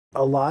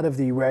A lot of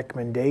the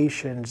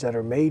recommendations that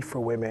are made for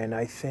women,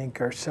 I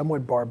think, are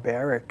somewhat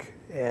barbaric,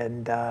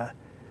 and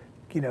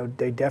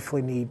they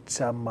definitely need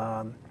they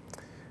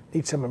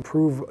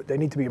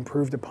need to be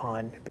improved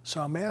upon. So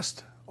I'm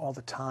asked all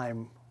the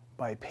time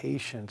by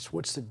patients,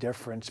 what's the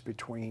difference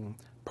between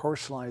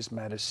personalized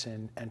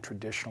medicine and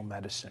traditional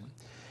medicine?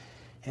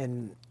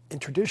 And in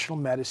traditional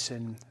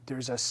medicine,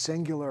 there's a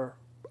singular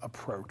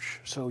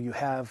approach. So you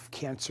have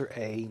cancer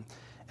A,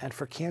 and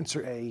for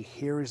cancer A,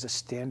 here is the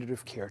standard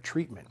of care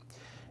treatment.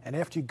 And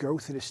after you go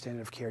through the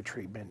standard of care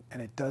treatment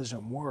and it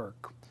doesn't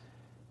work,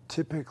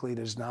 typically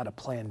there's not a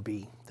plan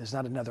B. There's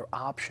not another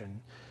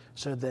option.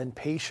 So then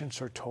patients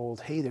are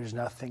told, hey, there's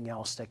nothing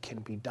else that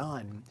can be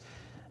done.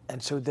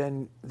 And so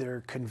then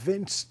they're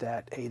convinced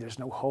that, hey, there's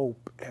no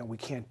hope and we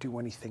can't do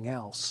anything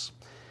else.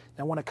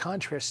 Now I want to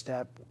contrast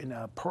that in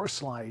a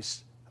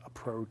personalized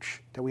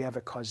approach that we have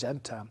at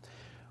Causenta.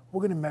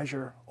 We're going to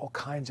measure all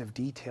kinds of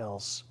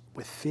details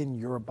within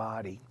your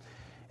body.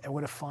 And we're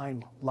going to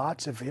find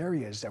lots of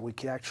areas that we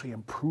can actually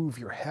improve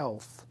your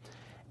health.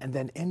 And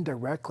then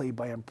indirectly,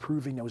 by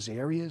improving those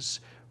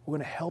areas, we're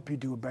going to help you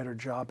do a better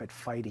job at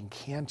fighting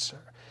cancer.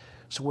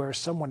 So whereas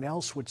someone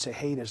else would say,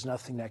 hey, there's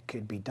nothing that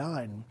could be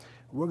done,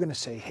 we're going to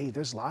say, hey,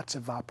 there's lots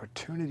of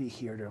opportunity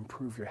here to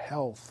improve your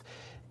health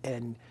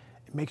and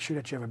make sure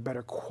that you have a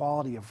better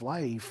quality of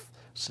life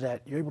so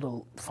that you're able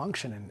to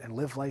function and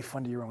live life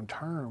under your own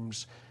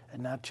terms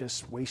and not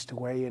just waste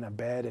away in a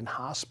bed in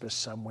hospice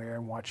somewhere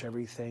and watch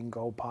everything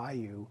go by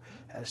you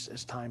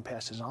as time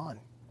passes on.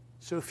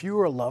 So if you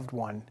or a loved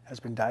one has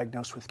been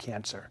diagnosed with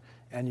cancer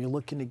and you're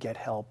looking to get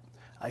help,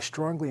 I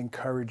strongly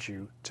encourage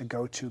you to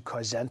go to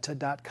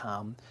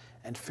causenta.com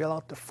and fill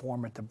out the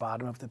form at the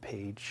bottom of the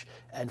page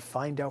and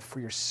find out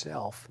for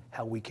yourself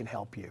how we can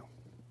help you.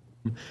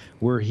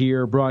 We're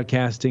here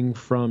broadcasting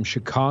from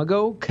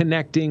Chicago,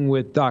 connecting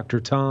with Dr.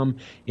 Tom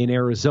in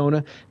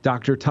Arizona.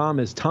 Dr. Tom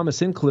is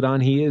Thomas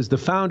Incledon. He is the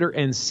founder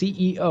and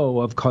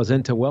CEO of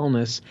Causenta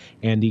Wellness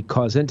and the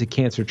Causenta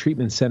Cancer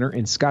Treatment Center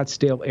in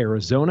Scottsdale,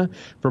 Arizona.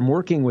 From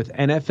working with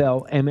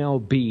NFL,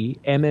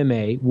 MLB,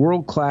 MMA,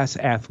 world-class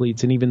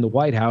athletes, and even the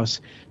White House,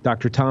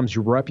 Dr. Tom's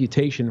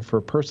reputation for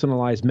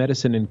personalized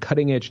medicine and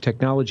cutting-edge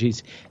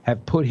technologies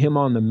have put him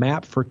on the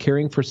map for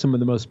caring for some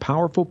of the most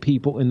powerful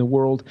people in the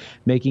world,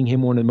 making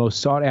him one of the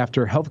most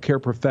sought-after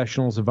healthcare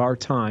professionals of our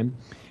time.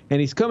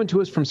 And he's coming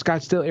to us from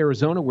Scottsdale,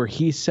 Arizona, where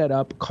he set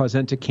up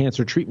Causenta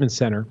Cancer Treatment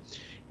Center.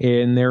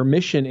 And their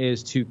mission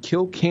is to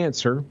kill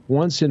cancer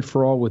once and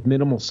for all with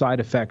minimal side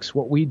effects.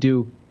 What we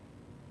do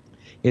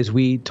is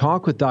we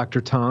talk with Dr.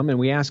 Tom and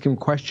we ask him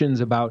questions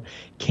about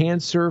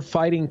cancer,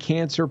 fighting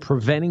cancer,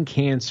 preventing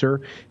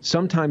cancer,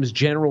 sometimes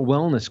general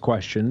wellness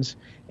questions.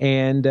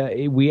 And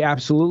we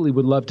absolutely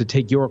would love to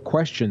take your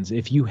questions.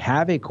 If you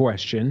have a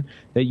question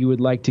that you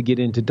would like to get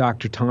into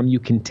Dr. Tom,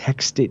 you can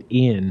text it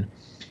in.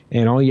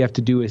 And all you have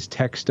to do is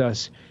text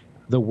us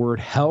the word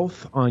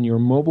health on your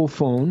mobile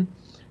phone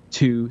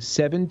to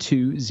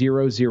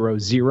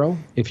 72000.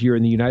 If you're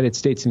in the United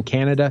States and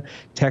Canada,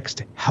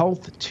 text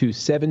health to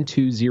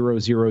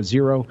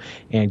 72000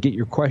 and get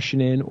your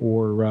question in,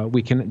 or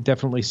we can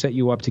definitely set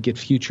you up to get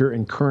future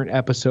and current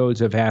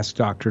episodes of Ask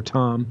Dr.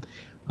 Tom.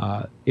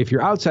 If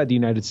you're outside the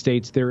United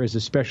States, there is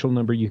a special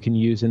number you can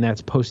use, and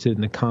that's posted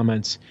in the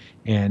comments.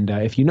 And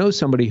if you know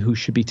somebody who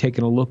should be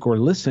taking a look or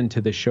listen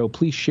to the show,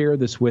 please share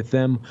this with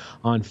them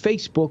on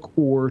Facebook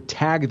or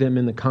tag them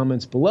in the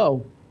comments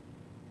below.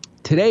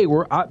 Today,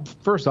 we're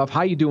first off,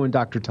 how you doing,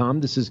 Dr.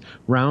 Tom? This is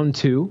round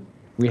 2.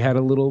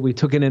 We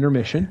took an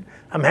intermission.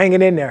 I'm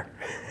hanging in there.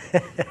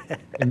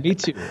 And me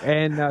too.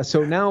 And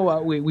so now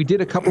we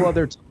did a couple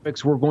other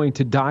topics. We're going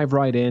to dive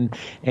right in.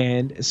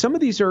 And some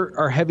of these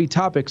are heavy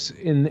topics.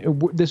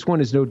 And this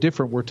one is no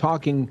different. We're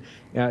talking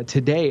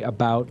today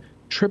about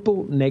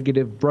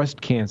triple-negative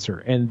breast cancer.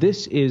 And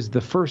this is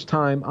the first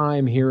time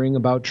I'm hearing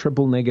about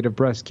triple-negative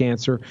breast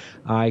cancer.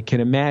 I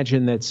can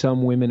imagine that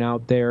some women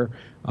out there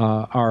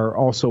are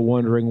also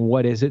wondering,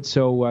 what is it?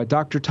 So,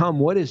 Dr. Tom,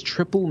 what is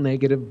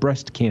triple-negative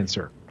breast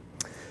cancer?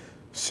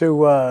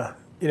 So,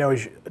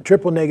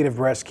 triple-negative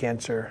breast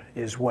cancer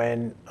is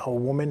when a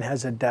woman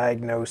has a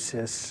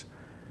diagnosis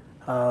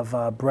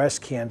of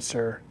breast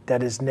cancer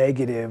that is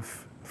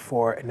negative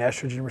for an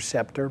estrogen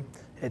receptor.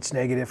 It's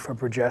negative for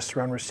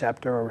progesterone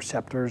receptor or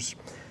receptors,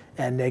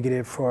 and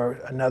negative for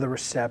another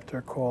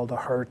receptor called a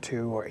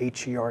HER2 or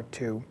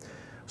HER2.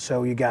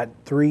 So you got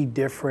 3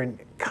 different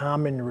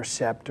common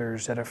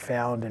receptors that are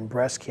found in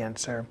breast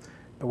cancer,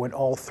 but when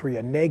all 3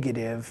 are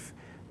negative,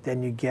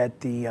 then you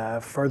get the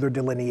further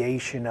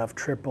delineation of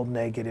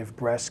triple-negative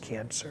breast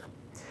cancer.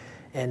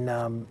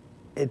 And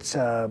it's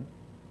a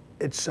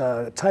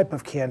type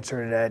of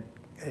cancer that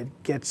it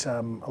gets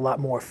a lot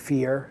more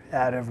fear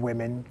out of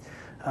women,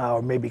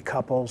 or maybe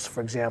couples,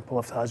 for example,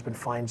 if the husband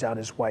finds out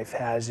his wife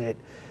has it,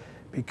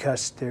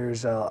 because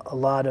there's a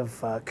lot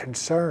of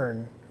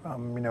concern,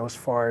 as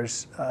far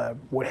as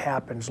what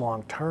happens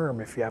long term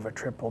if you have a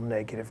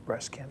triple-negative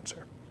breast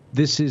cancer.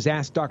 This is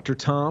Ask Dr.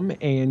 Tom,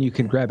 and you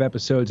can grab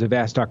episodes of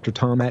Ask Dr.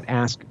 Tom at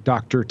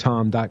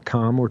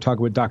AskDrTom.com. We're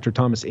talking with Dr.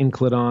 Thomas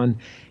Incledon,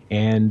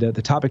 and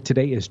the topic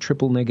today is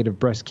triple-negative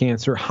breast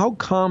cancer. How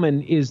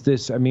common is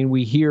this? I mean,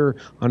 we hear,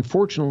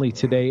 unfortunately,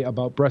 today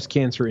about breast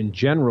cancer in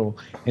general,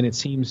 and it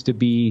seems to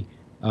be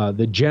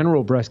the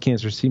general breast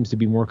cancer seems to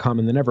be more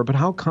common than ever. But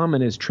how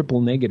common is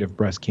triple-negative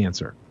breast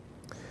cancer?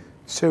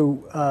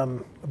 So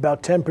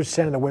about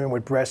 10% of the women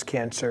with breast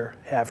cancer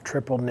have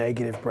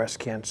triple-negative breast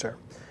cancer.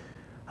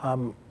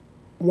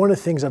 One of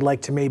the things I'd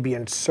like to maybe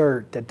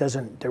insert that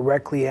doesn't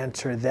directly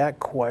answer that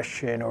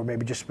question, or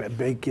maybe just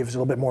gives a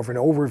little bit more of an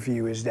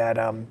overview, is that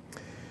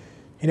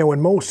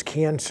in most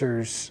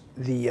cancers,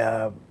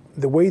 the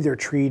way they're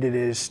treated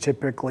is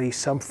typically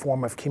some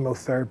form of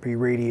chemotherapy,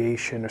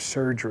 radiation, or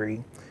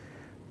surgery.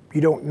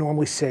 You don't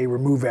normally say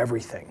remove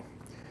everything.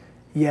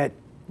 Yet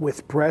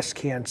with breast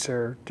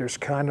cancer, there's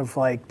kind of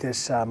like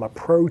this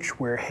approach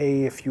where,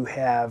 hey, if you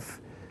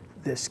have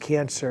this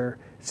cancer,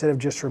 instead of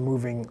just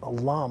removing a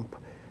lump,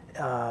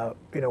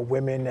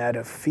 women out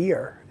of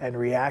fear and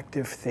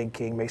reactive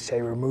thinking may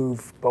say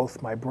remove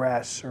both my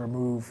breasts or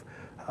remove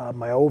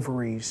my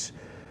ovaries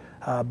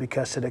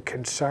because of the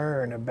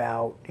concern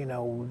about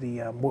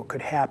what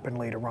could happen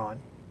later on.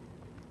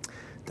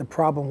 The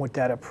problem with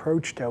that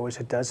approach, though, is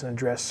it doesn't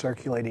address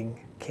circulating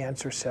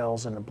cancer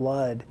cells in the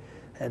blood,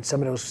 and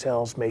some of those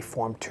cells may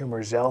form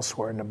tumors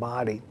elsewhere in the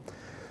body.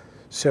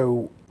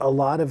 So a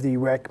lot of the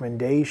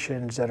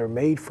recommendations that are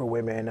made for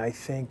women, I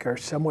think, are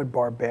somewhat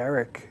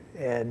barbaric,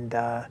 and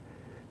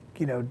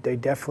they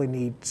definitely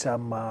need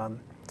they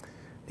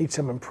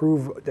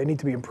need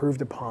to be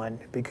improved upon,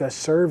 because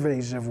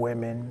surveys of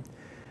women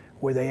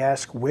where they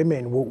ask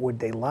women what would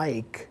they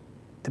like,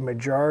 the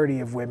majority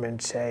of women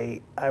say,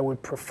 I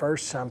would prefer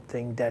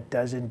something that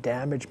doesn't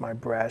damage my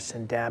breasts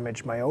and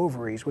damage my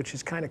ovaries, which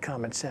is kind of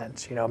common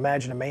sense.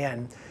 Imagine a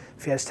man,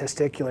 if he has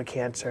testicular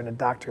cancer and the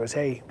doctor goes,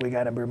 hey, we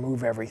got to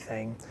remove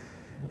everything.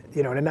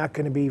 They're not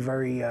going to be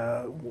very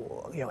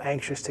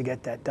anxious to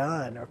get that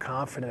done or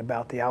confident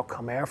about the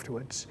outcome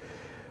afterwards.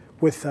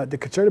 With the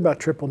concern about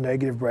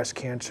triple-negative breast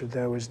cancer,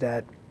 though, is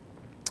that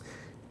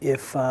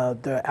if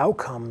the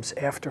outcomes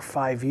after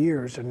 5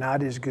 years are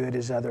not as good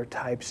as other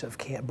types of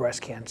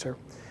breast cancer,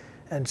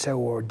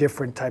 or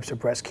different types of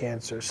breast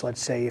cancer. So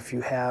let's say if you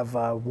have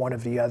one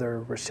of the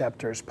other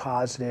receptors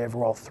positive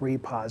or all three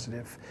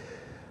positive.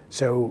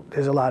 So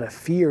there's a lot of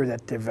fear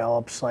that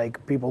develops,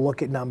 like people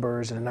look at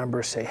numbers and the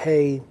numbers say,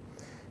 hey,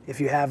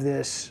 if you have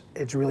this,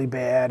 it's really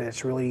bad,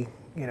 it's really,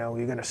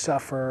 you're gonna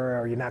suffer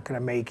or you're not gonna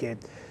make it.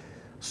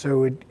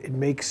 So it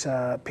makes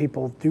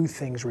people do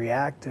things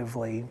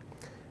reactively.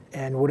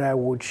 And what I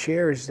would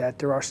share is that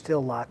there are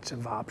still lots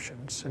of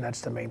options, and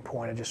that's the main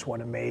point I just want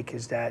to make,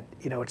 is that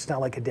it's not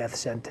like a death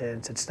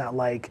sentence. It's not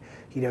like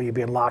you're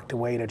being locked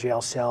away in a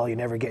jail cell, you're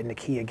never getting the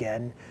key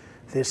again.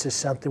 This is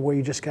something where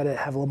you just got to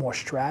have a little more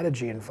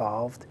strategy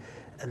involved,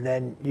 and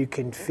then you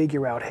can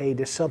figure out, hey,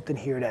 there's something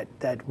here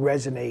that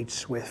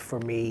resonates for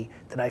me,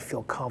 that I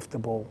feel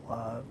comfortable,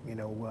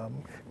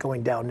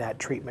 going down that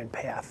treatment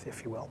path,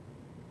 if you will.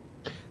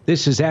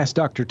 This is Ask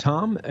Dr.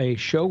 Tom, a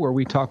show where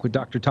we talk with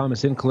Dr.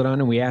 Thomas Incledon,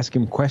 and we ask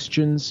him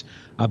questions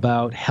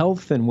about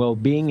health and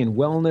well-being and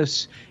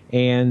wellness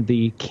and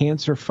the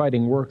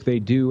cancer-fighting work they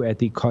do at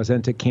the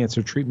Causenta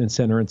Cancer Treatment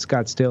Center in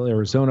Scottsdale,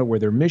 Arizona, where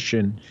their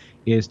mission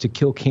is to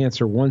kill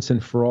cancer once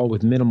and for all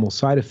with minimal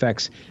side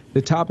effects.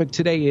 The topic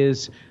today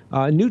is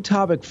a new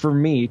topic for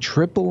me,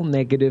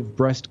 triple-negative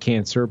breast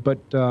cancer. But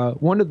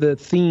one of the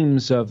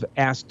themes of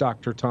Ask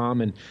Dr.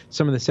 Tom and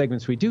some of the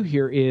segments we do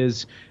here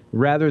is,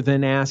 rather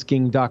than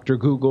asking Dr.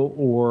 Google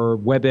or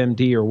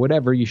WebMD or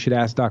whatever, you should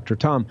ask Dr.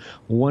 Tom.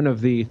 One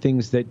of the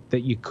things that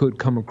you could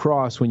come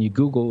across when you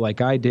Google, like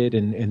I did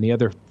and the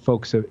other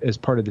folks as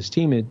part of this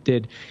team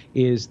did,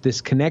 is this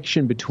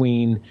connection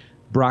between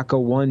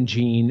BRCA1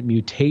 gene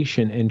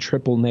mutation and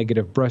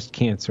triple-negative breast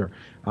cancer.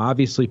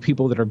 Obviously,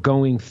 people that are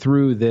going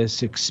through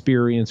this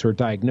experience or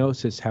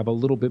diagnosis have a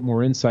little bit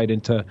more insight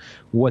into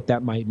what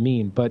that might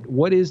mean. But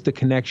what is the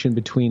connection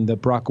between the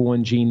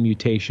BRCA1 gene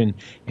mutation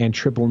and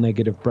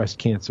triple-negative breast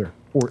cancer,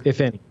 or if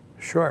any?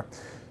 Sure.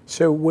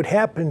 So what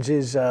happens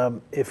is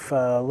if,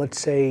 let's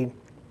say,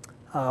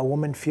 a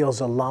woman feels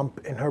a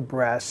lump in her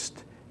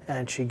breast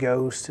and she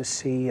goes to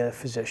see a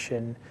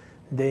physician,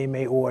 they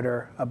may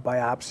order a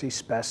biopsy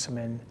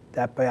specimen.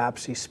 That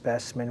biopsy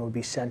specimen would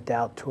be sent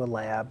out to a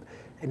lab,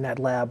 and that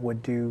lab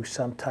would do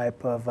some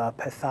type of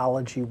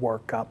pathology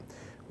workup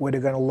where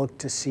they're going to look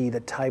to see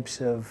the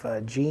types of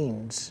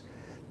genes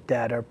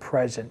that are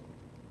present.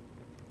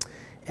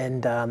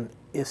 And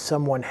if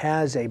someone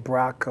has a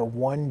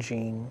BRCA1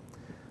 gene,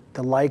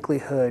 the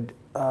likelihood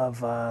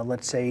of,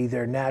 let's say,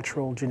 their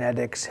natural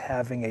genetics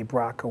having a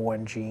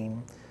BRCA1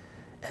 gene,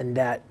 and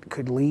that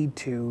could lead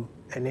to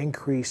an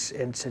increased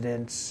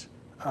incidence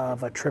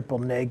of a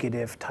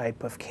triple-negative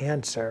type of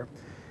cancer.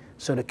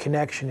 So the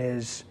connection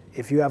is,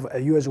 if you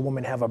as a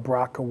woman have a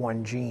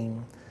BRCA1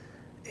 gene,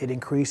 it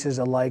increases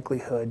the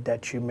likelihood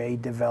that you may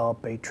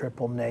develop a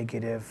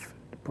triple-negative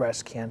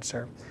breast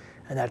cancer.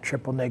 And that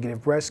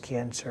triple-negative breast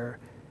cancer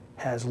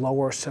has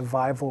lower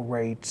survival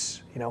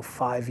rates,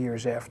 5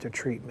 years after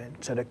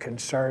treatment. So the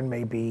concern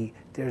may be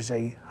there's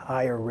a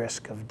higher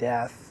risk of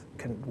death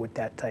with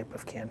that type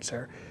of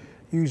cancer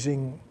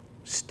using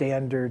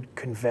standard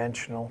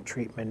conventional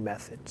treatment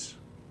methods.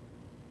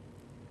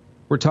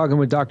 We're talking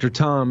with Dr.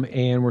 Tom,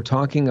 and we're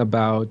talking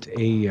about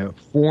a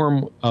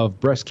form of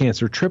breast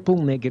cancer,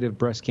 triple-negative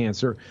breast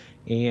cancer,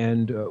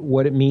 and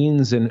what it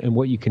means and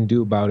what you can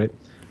do about it.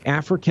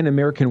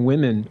 African-American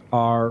women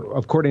are,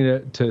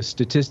 according to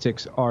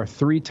statistics, are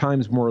 3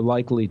 times more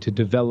likely to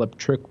develop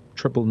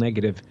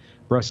triple-negative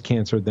breast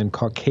cancer than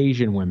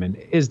Caucasian women.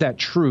 Is that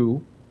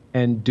true,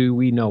 and do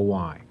we know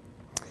why?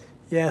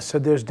 Yeah, so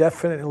there's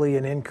definitely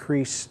an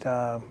increased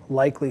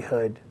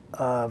likelihood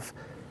of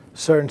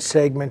certain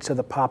segments of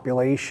the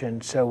population.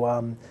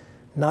 So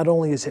not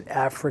only is it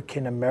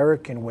African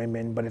American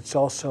women, but it's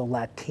also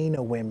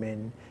Latina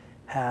women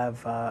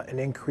have an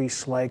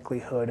increased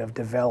likelihood of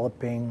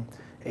developing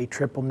a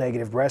triple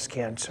negative breast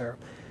cancer.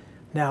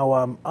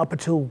 Now, up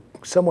until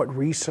somewhat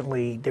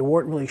recently, they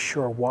weren't really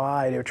sure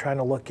why. They were trying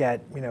to look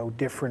at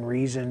different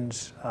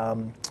reasons,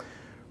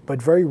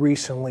 but very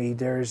recently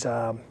there's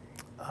a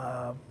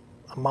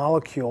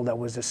molecule that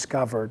was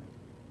discovered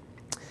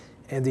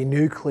in the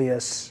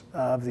nucleus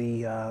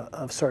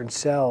of certain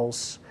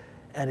cells,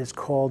 and it's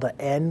called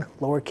N,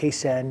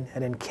 lowercase n,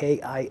 and then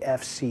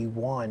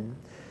KIFC1.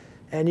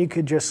 And you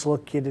could just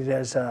look at it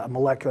as a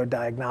molecular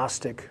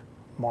diagnostic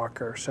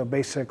marker. So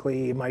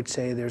basically, you might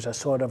say there's a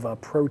sort of a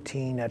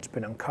protein that's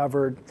been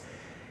uncovered,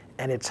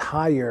 and it's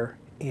higher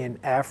in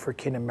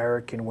African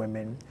American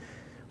women.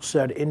 So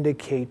that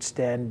indicates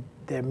then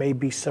there may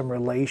be some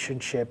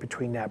relationship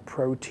between that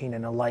protein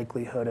and the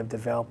likelihood of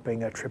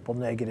developing a triple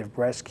negative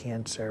breast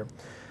cancer.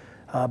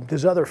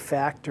 There's other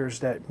factors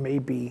that may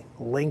be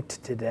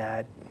linked to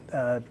that,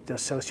 the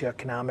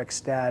socioeconomic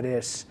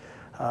status,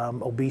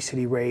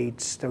 obesity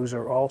rates. Those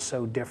are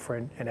also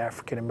different in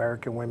African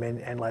American women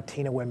and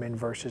Latina women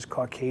versus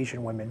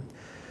Caucasian women.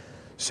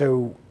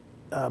 So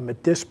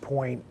at this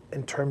point,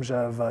 in terms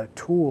of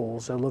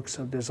tools,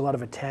 there's a lot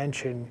of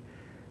attention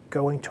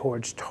going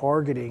towards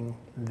targeting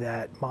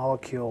that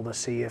molecule to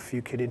see if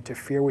you could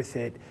interfere with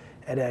it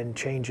and then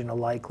changing the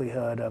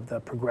likelihood of the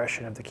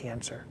progression of the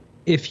cancer.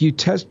 If you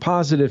test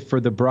positive for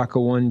the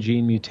BRCA1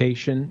 gene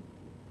mutation,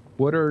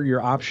 what are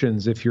your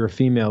options if you're a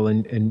female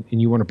and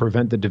you want to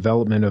prevent the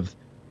development of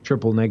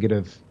triple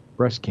negative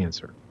breast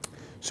cancer?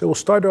 So we'll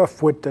start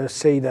off with the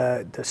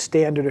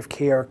standard of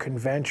care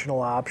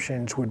conventional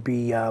options would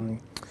be,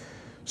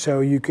 so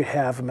you could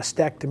have a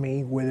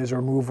mastectomy, where there's a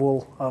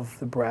removal of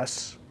the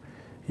breasts.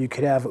 You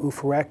could have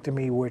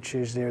oophorectomy, which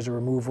is there's a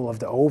removal of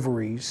the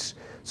ovaries.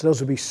 So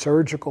those would be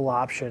surgical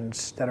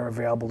options that are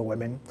available to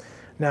women.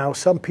 Now,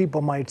 some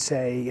people might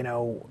say,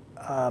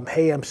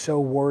 hey, I'm so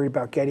worried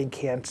about getting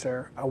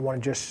cancer. I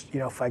want to just,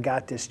 if I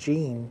got this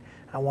gene,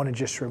 I want to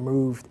just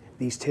remove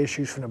these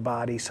tissues from the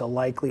body, so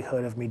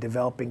likelihood of me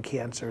developing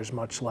cancer is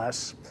much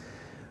less.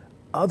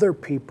 Other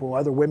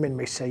women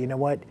may say, you know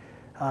what,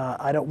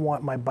 I don't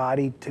want my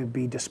body to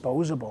be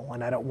disposable,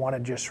 and I don't want to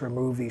just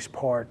remove these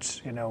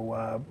parts,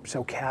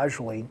 so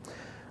casually.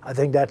 I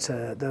think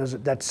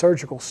that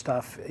surgical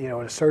stuff,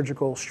 the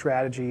surgical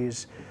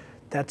strategies,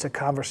 that's a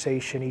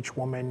conversation each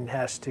woman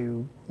has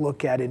to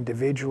look at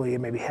individually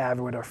and maybe have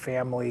it with her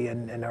family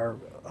and our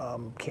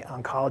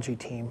oncology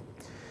team.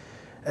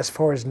 As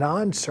far as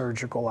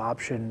non-surgical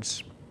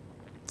options,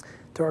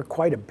 there are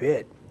quite a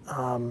bit.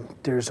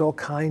 There's all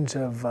kinds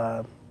of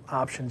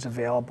options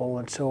available,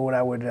 and so what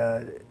I would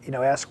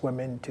ask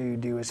women to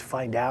do is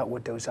find out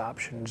what those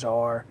options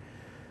are,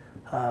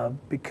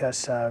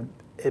 because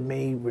it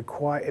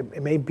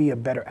may be a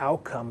better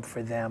outcome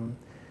for them,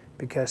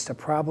 because the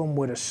problem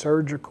with a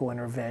surgical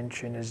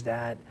intervention is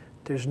that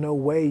there's no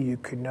way you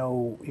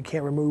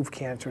can't remove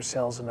cancer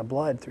cells in the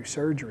blood through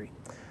surgery.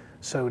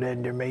 So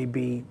then there may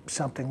be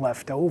something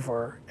left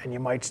over and you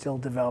might still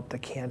develop the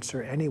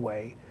cancer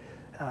anyway.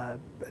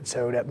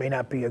 So that may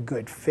not be a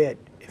good fit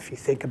if you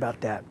think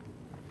about that.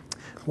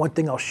 One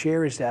thing I'll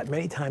share is that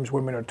many times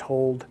women are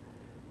told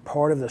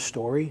part of the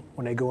story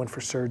when they go in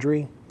for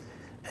surgery,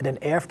 and then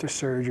after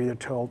surgery they're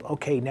told,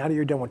 okay, now that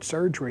you're done with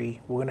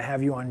surgery, we're gonna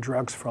have you on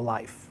drugs for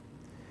life.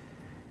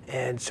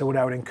 And so what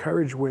I would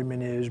encourage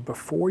women is,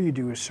 before you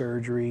do a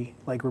surgery,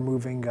 like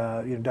removing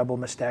double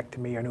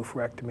mastectomy or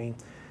oophorectomy,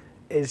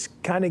 is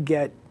kind of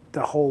get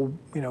the whole,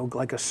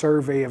 like a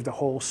survey of the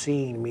whole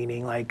scene,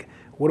 meaning like,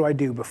 what do I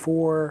do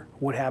before,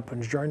 what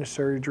happens during the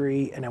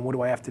surgery, and then what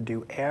do I have to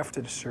do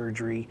after the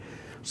surgery,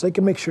 so they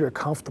can make sure they're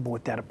comfortable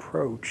with that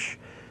approach.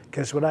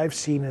 Because what I've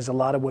seen is a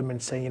lot of women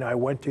saying, I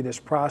went through this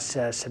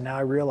process and now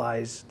I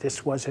realize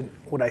this wasn't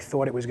what I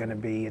thought it was going to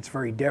be. It's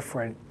very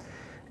different.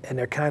 And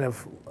they're kind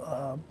of,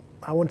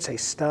 I wouldn't say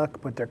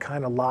stuck, but they're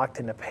kind of locked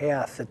in a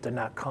path that they're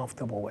not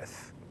comfortable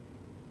with.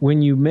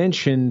 When you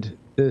mentioned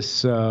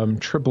this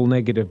triple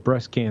negative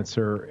breast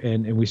cancer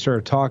and we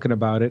started talking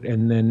about it,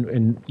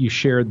 and you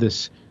shared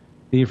the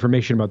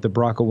information about the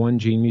BRCA1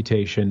 gene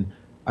mutation,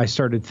 I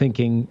started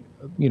thinking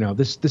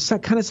this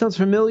kind of sounds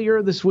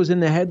familiar. This was in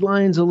the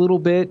headlines a little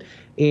bit.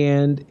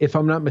 And if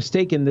I'm not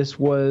mistaken, this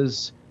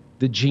was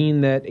the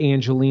gene that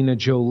Angelina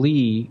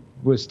Jolie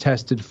was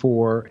tested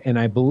for. And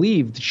I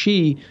believe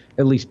she,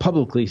 at least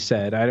publicly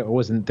said, I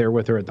wasn't there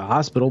with her at the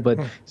hospital, but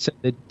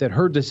said that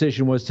her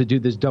decision was to do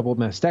this double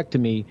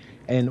mastectomy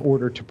in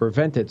order to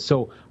prevent it.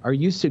 So are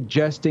you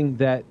suggesting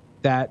that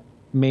that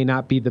may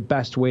not be the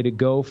best way to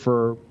go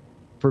for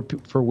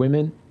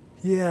women?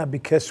 Yeah,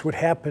 because what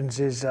happens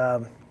is,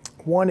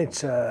 one,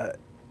 it's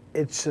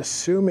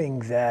assuming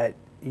that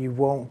you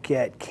won't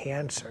get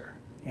cancer,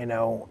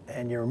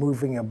 and you're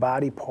removing a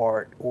body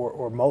part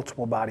or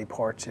multiple body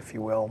parts, if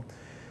you will,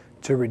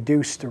 to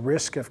reduce the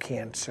risk of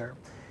cancer.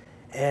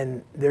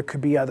 And there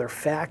could be other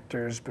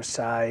factors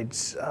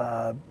besides,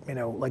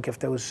 like if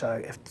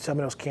some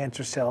of those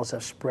cancer cells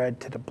have spread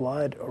to the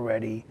blood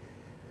already,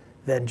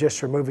 then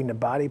just removing the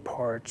body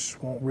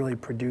parts won't really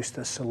produce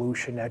the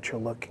solution that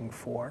you're looking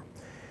for.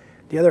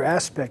 The other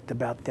aspect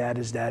about that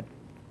is that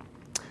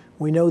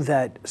we know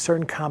that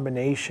certain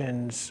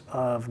combinations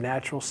of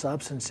natural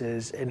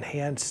substances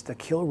enhance the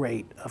kill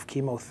rate of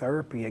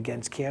chemotherapy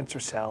against cancer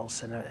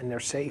cells, and they're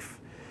safe,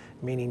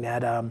 meaning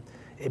that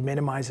it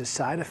minimizes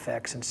side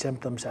effects and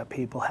symptoms that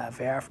people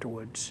have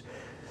afterwards.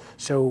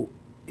 So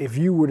if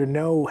you were to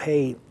know,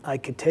 hey, I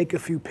could take a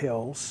few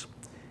pills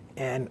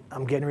and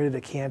I'm getting rid of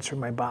the cancer in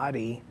my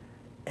body,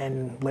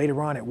 and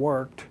later on it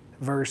worked,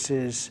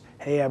 versus,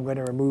 hey, I'm going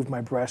to remove my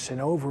breasts and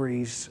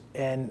ovaries,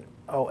 and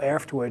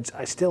afterwards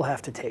I still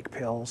have to take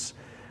pills.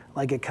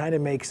 Like, it kind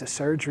of makes the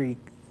surgery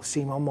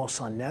seem almost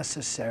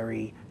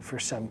unnecessary for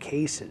some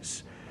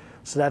cases.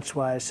 So that's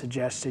why I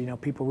suggest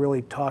people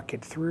really talk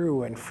it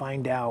through and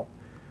find out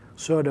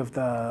sort of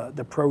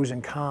the pros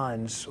and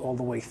cons all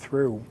the way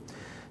through.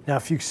 Now,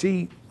 if you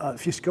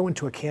go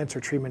into a cancer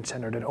treatment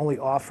center that only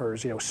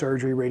offers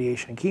surgery,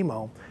 radiation, and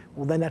chemo,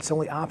 well, then that's the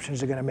only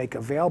options they're going to make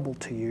available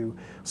to you.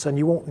 So then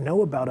you won't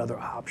know about other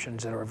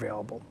options that are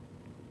available.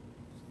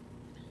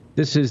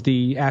 This is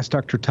the Ask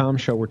Dr. Tom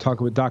show. We're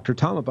talking with Dr.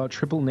 Tom about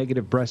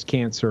triple-negative breast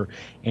cancer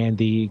and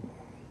the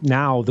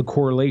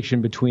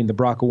correlation between the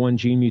BRCA1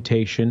 gene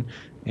mutation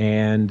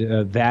and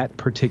that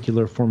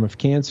particular form of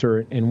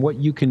cancer, and what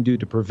you can do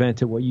to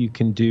prevent it, what you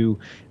can do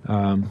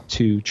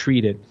to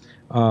treat it.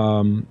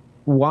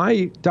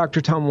 Why, Dr.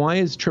 Tom, why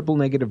is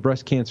triple-negative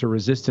breast cancer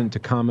resistant to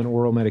common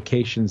oral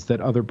medications that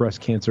other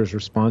breast cancers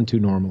respond to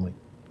normally?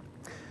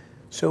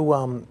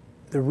 So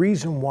the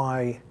reason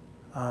why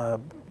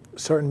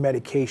certain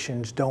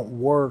medications don't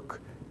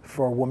work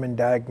for a woman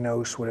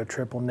diagnosed with a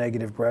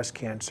triple-negative breast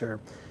cancer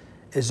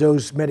is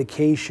those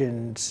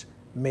medications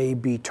may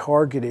be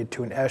targeted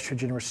to an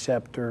estrogen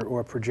receptor or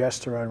a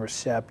progesterone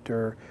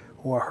receptor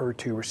or a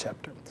HER2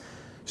 receptor.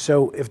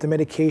 So if the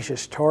medication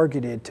is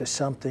targeted to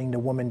something the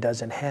woman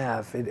doesn't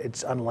have,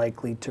 it's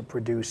unlikely to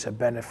produce a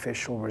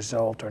beneficial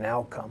result or an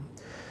outcome.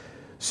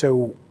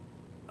 So,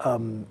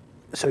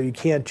 so you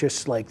can't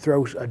just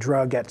throw a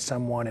drug at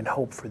someone and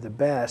hope for the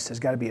best. There's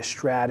got to be a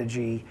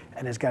strategy,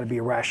 and there's got to be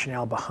a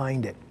rationale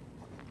behind it.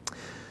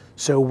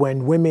 So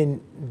when women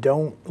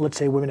don't, let's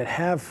say women that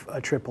have a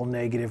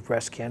triple-negative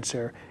breast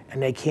cancer and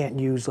they can't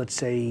use, let's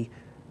say,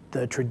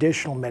 the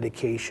traditional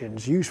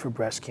medications used for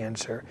breast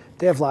cancer,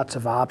 they have lots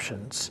of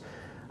options.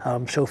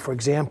 So for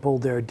example,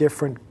 there are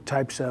different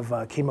types of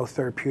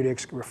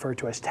chemotherapeutics referred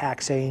to as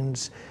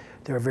taxanes.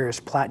 There are various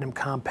platinum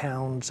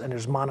compounds, and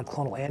there's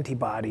monoclonal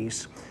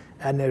antibodies,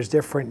 and there's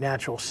different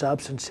natural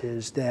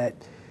substances that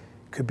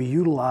could be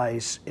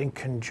utilized in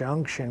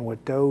conjunction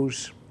with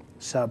those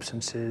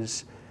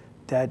substances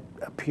that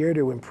appear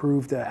to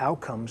improve the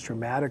outcomes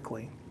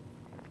dramatically.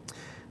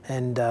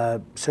 And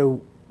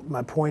so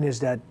my point is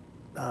that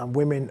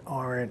women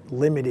aren't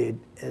limited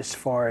as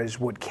far as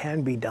what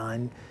can be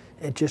done.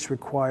 It just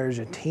requires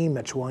a team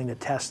that's willing to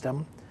test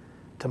them,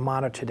 to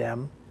monitor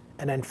them,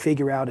 and then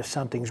figure out if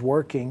something's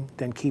working,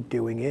 then keep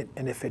doing it.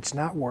 And if it's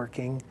not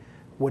working,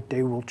 what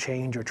they will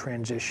change or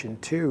transition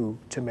to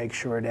make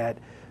sure that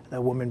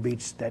the woman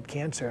beats that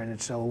cancer and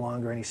it's no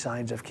longer any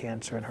signs of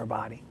cancer in her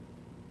body.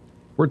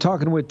 We're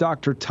talking with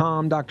Dr.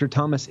 Tom. Dr.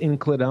 Thomas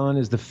Incledon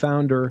is the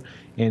founder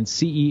and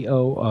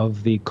CEO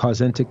of the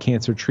Causenta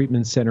Cancer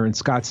Treatment Center in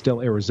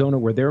Scottsdale, Arizona,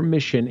 where their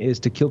mission is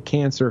to kill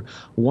cancer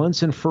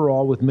once and for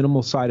all with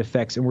minimal side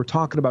effects. And we're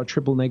talking about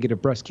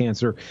triple-negative breast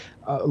cancer.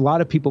 A lot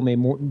of people may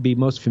be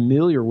most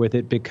familiar with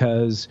it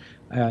because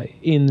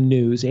in the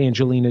news,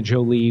 Angelina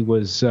Jolie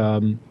was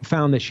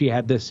found that she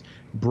had this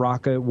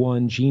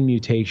BRCA1 gene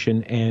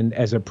mutation, and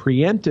as a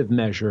preemptive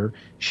measure,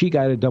 she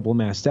got a double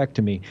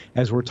mastectomy.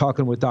 As we're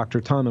talking with Dr.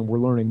 Tom, and we're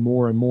learning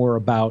more and more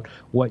about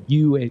what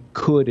you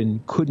could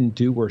and couldn't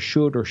do, or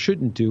should or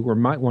shouldn't do, or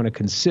might want to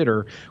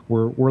consider,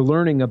 we're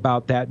learning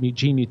about that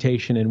gene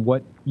mutation and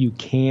what you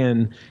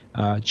can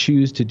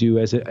choose to do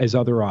as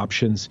other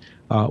options.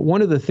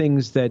 One of the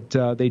things that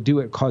they do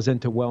at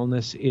Causenta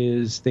Wellness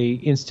is they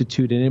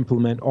institute and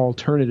implement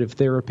alternative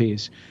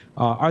therapies.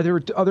 Are there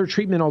other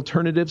treatment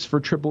alternatives for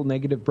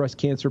triple-negative breast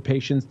cancer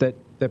patients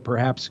that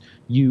perhaps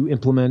you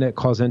implement at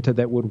Causenta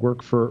that would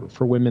work for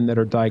women that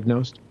are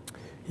diagnosed?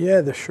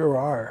 Yeah, there sure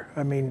are.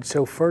 I mean,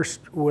 so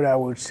first, what I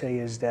would say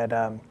is that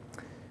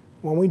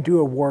when we do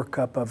a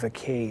workup of a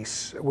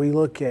case, we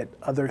look at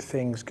other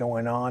things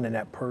going on in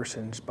that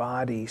person's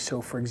body.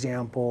 So, for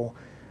example,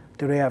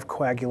 do they have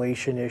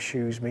coagulation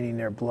issues, meaning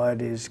their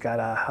blood has got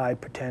a high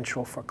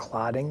potential for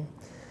clotting?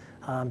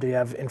 Do you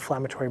have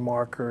inflammatory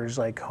markers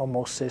like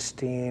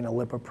homocysteine, a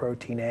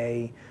lipoprotein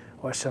A,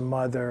 or some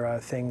other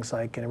things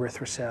like an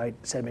erythrocyte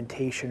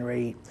sedimentation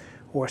rate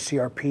or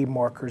CRP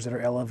markers that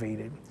are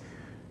elevated?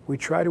 We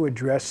try to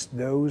address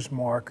those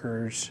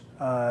markers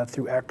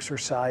through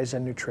exercise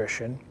and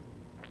nutrition,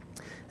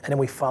 and then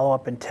we follow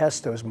up and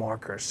test those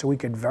markers so we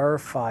could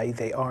verify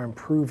they are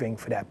improving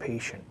for that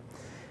patient.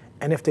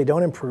 And if they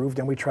don't improve,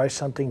 then we try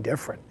something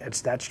different. It's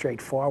that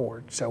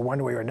straightforward. So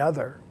one way or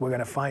another, we're going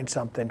to find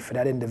something for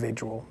that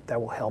individual that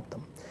will help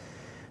them.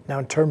 Now,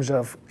 in terms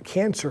of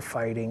cancer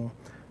fighting,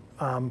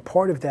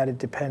 part of that, it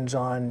depends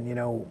on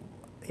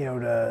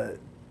the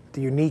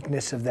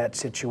uniqueness of that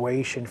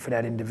situation for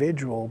that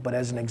individual. But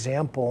as an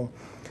example,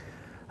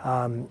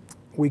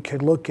 we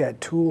could look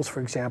at tools.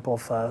 For example,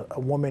 if a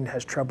woman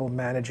has trouble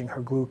managing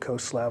her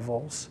glucose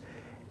levels,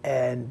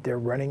 and they're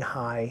running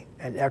high,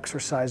 and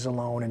exercise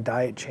alone and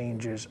diet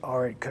changes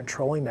are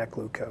controlling that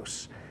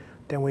glucose,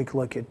 then we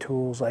can look at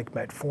tools like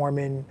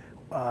metformin.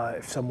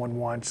 If someone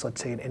wants,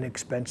 let's say, an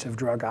inexpensive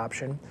drug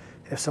option.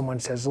 If someone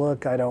says,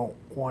 look, I don't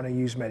want to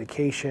use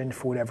medication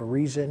for whatever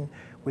reason,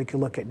 we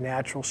could look at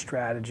natural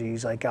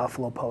strategies like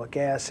alpha-lipoic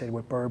acid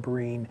with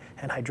berberine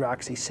and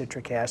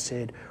hydroxycitric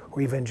acid,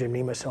 or even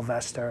Gymnema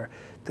sylvestre.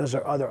 Those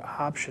are other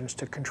options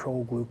to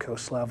control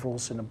glucose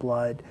levels in the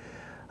blood.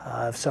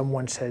 If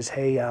someone says,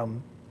 "Hey,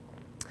 I'm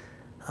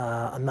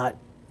not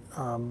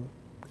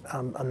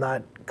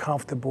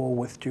comfortable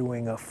with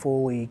doing a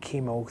fully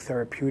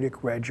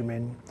chemotherapeutic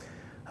regimen,"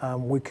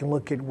 we can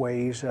look at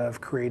ways of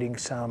creating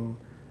some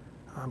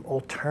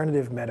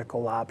alternative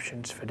medical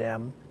options for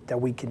them that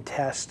we can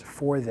test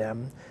for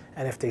them.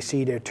 And if they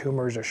see their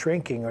tumors are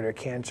shrinking or their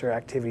cancer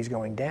activity is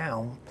going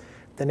down,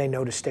 then they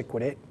know to stick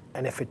with it.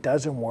 And if it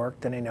doesn't work,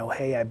 then they know,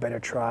 hey, I better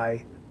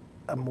try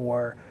a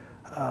more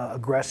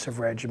aggressive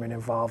regimen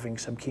involving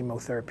some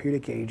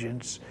chemotherapeutic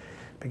agents,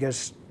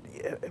 because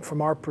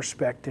from our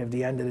perspective, at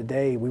the end of the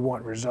day, we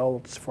want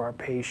results for our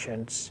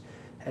patients.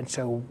 And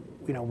so,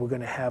 we're going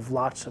to have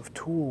lots of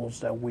tools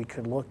that we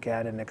could look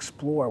at and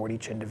explore with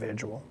each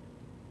individual.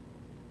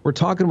 We're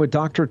talking with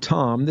Dr.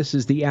 Tom. This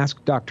is the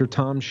Ask Dr.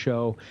 Tom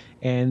show,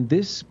 and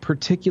this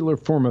particular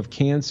form of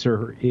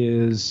cancer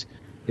is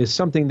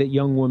something that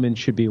young women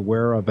should be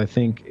aware of, I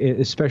think,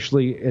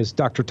 especially as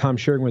Dr. Tom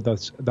sharing with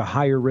us the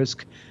higher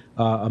risk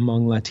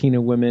among Latina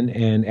women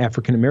and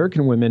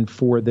African-American women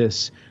for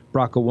this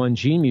BRCA1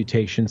 gene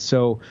mutation.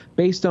 So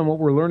based on what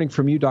we're learning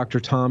from you, Dr.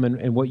 Tom,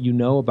 and what you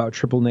know about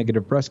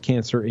triple-negative breast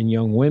cancer in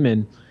young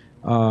women,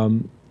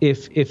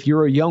 if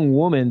you're a young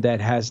woman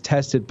that has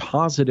tested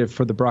positive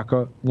for the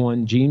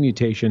BRCA1 gene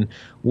mutation,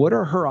 what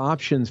are her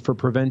options for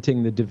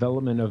preventing the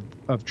development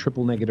of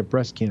triple-negative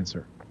breast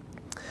cancer?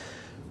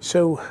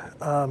 So,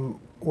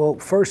 well,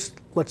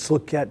 first, let's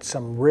look at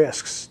some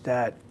risks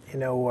that,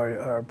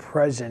 are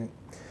present.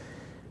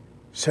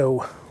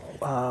 So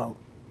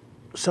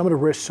some of the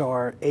risks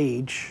are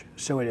age,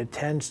 so it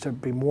tends to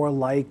be more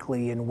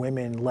likely in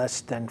women less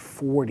than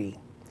 40.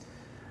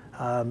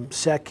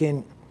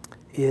 Second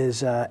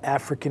is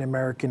African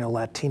American or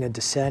Latina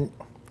descent.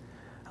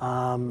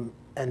 And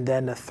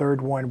then the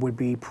third one would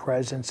be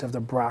presence of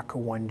the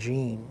BRCA1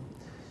 gene.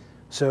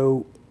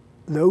 So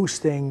those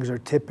things are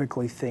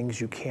typically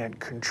things you can't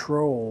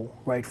control,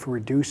 right, for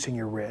reducing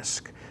your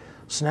risk.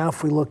 So now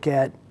if we look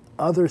at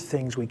other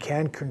things we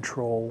can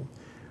control,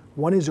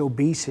 one is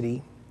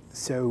obesity.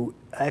 So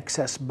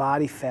excess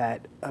body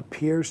fat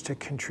appears to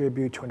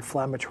contribute to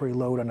inflammatory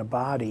load on the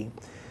body.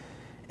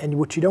 And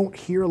what you don't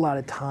hear a lot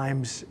of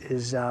times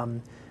is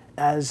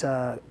as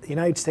the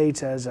United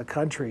States as a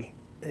country,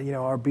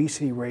 our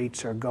obesity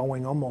rates are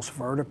going almost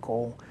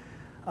vertical.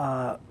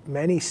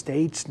 Many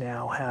states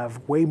now have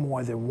way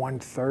more than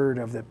 1/3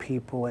 of the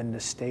people in the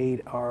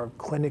state are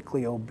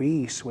clinically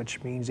obese,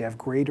 which means they have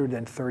greater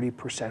than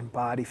 30%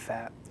 body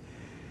fat.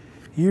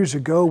 Years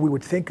ago, we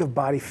would think of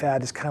body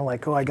fat as kind of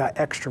like, oh, I got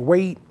extra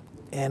weight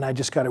and I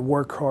just got to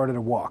work harder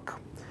to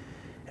walk.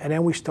 And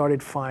then we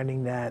started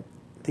finding that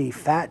the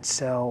fat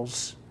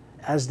cells,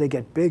 as they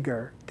get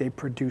bigger, they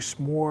produce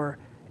more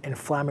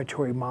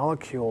inflammatory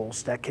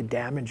molecules that could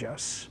damage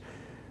us.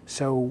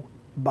 So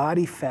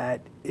body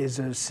fat is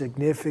a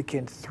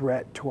significant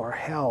threat to our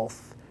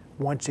health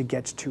once it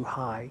gets too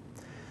high.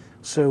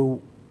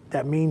 So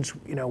that means,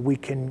 we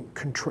can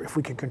control, if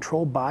we can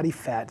control body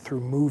fat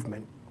through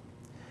movement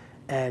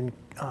and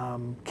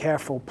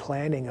careful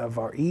planning of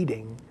our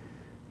eating,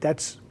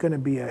 that's going to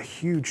be a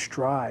huge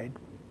stride.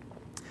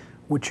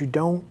 What you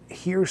don't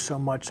hear so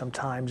much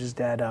sometimes is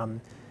that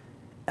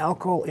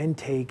alcohol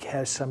intake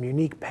has some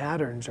unique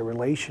patterns or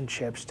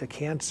relationships to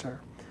cancer.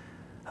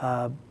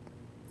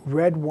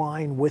 Red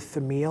wine with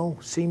the meal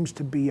seems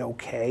to be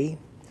okay,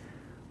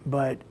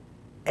 but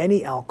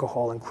any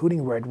alcohol,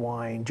 including red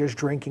wine, just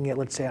drinking it,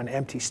 let's say on an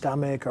empty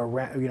stomach or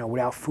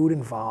without food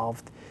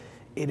involved,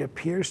 it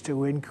appears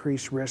to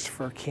increase risk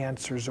for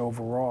cancers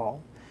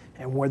overall.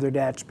 And whether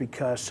that's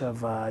because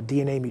of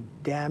DNA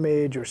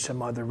damage or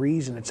some other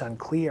reason, it's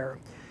unclear.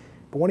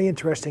 But one of the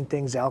interesting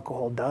things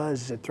alcohol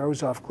does is it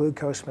throws off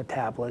glucose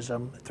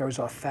metabolism, it throws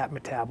off fat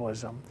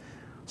metabolism.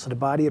 So the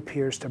body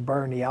appears to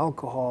burn the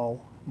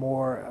alcohol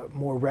more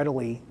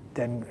readily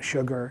than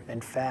sugar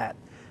and fat.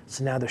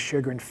 So now the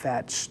sugar and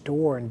fat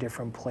store in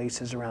different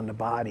places around the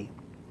body.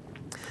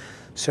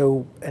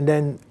 So, and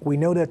then we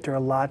know that there are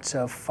lots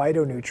of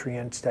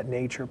phytonutrients that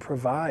nature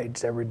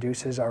provides that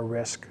reduces our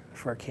risk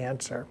for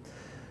cancer.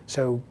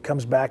 So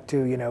comes back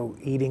to,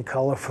 eating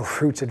colorful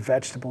fruits and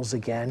vegetables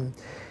again.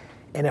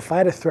 And if I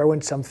had to throw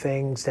in some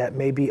things that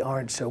maybe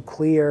aren't so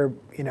clear,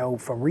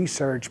 from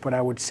research, but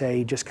I would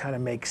say just kind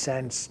of makes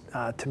sense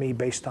to me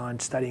based on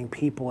studying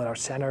people at our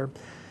center.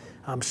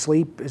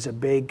 Sleep is a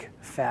big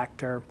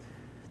factor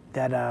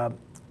that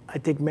I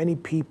think many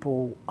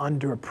people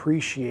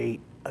underappreciate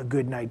a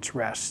good night's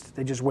rest.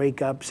 They just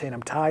wake up saying,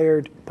 I'm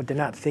tired, but they're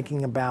not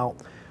thinking about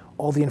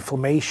all the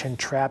inflammation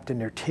trapped in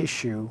their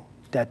tissue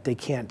that they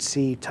can't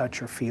see,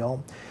 touch, or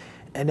feel.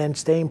 And then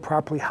staying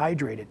properly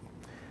hydrated.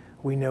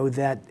 We know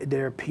that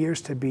there appears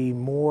to be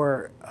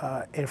more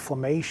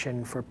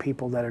inflammation for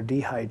people that are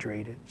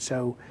dehydrated.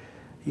 So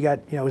you got,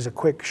 as a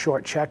quick,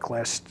 short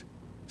checklist,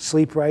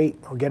 sleep right,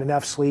 or get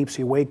enough sleep so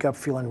you wake up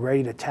feeling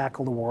ready to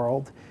tackle the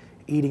world,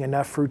 eating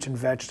enough fruits and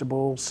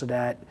vegetables so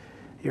that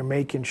you're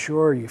making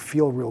sure you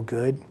feel real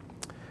good,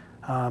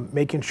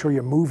 making sure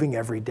you're moving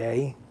every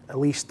day, at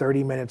least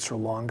 30 minutes or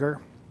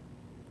longer,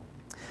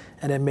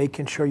 and then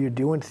making sure you're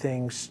doing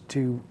things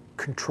to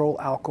control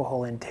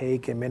alcohol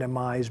intake and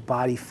minimize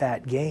body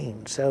fat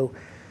gain. So,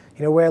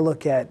 the way I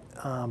look at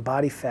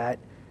body fat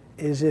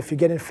is if you're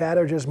getting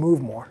fatter, just move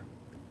more.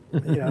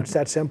 It's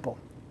that simple.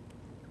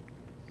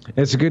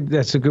 That's a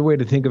good way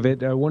to think of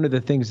it. One of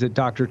the things that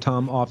Dr.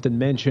 Tom often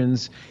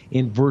mentions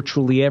in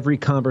virtually every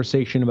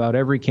conversation about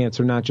every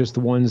cancer, not just the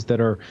ones that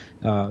are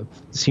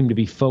seem to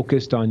be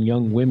focused on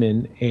young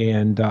women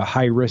and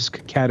high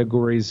risk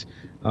categories,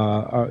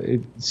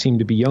 it seem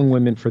to be young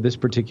women for this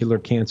particular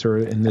cancer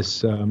and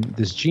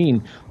this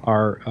gene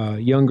are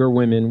younger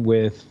women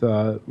with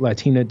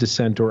Latina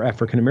descent or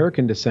African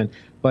American descent.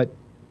 But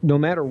no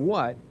matter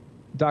what,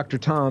 Dr.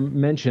 Tom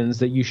mentions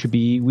that we should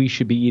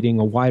be eating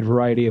a wide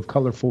variety of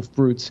colorful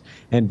fruits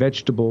and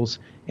vegetables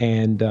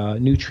and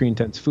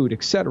nutrient-dense food,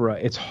 etc.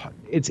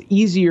 It's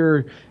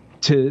easier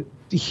to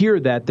hear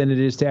that than it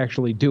is to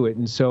actually do it.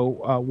 And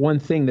so one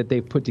thing that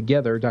they've put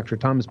together, Dr.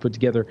 Tom has put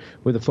together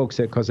with the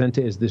folks at Causenta,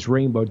 is this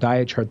rainbow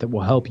diet chart that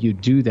will help you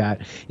do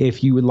that.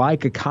 If you would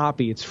like a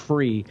copy, it's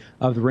free,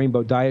 of the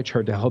rainbow diet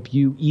chart to help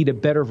you eat a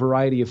better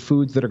variety of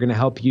foods that are going to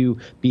help you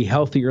be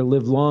healthier,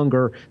 live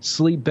longer,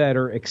 sleep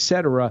better,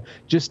 etc.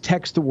 Just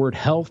text the word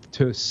health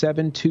to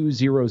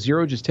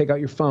 7200. Just take out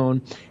your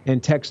phone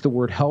and text the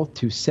word health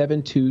to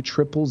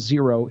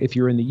 72000 if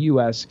you're in the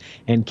U.S.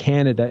 and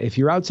Canada. If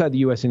you're outside the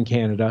U.S. and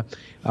Canada,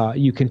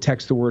 you can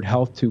text the word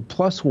health to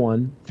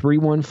 +1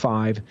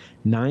 315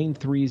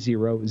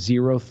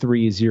 930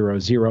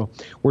 0300.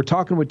 We're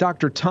talking with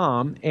Dr.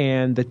 Tom,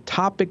 and the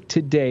topic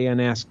today on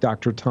Ask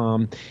Dr.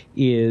 Tom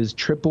is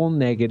triple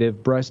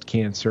negative breast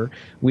cancer.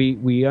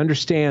 We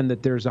understand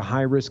that there's a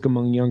high risk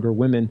among younger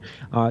women.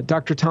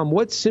 Dr. Tom,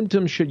 what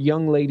symptoms should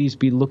young ladies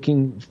be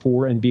looking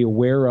for and be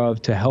aware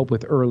of to help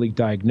with early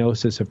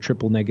diagnosis of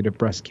triple negative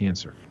breast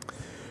cancer?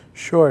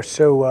 Sure.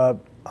 So a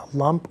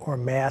lump or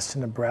mass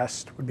in the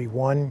breast would be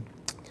 1.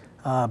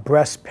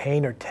 Breast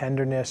pain or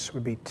tenderness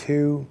would be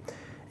 2.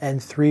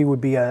 And 3 would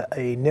be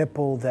a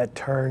nipple that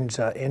turns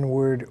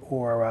inward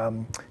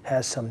or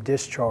has some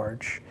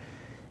discharge.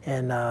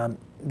 And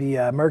the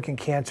American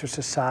Cancer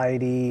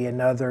Society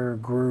and other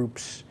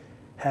groups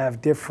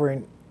have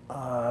different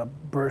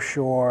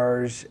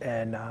brochures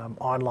and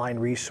online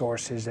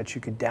resources that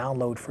you could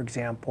download, for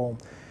example,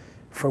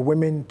 for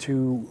women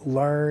to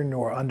learn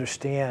or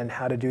understand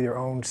how to do their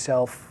own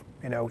self,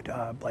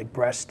 like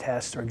breast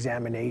tests or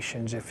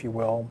examinations, if you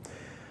will,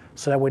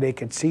 so that way they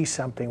could see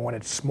something when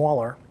it's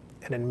smaller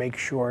and then make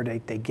sure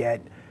that they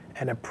get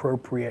an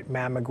appropriate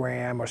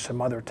mammogram or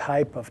some other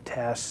type of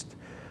test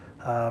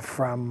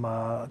from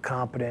a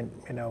competent,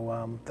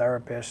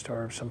 therapist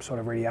or some sort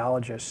of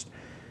radiologist.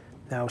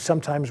 Now,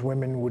 sometimes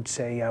women would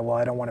say, well,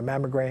 I don't want a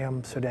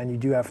mammogram, so then you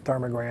do have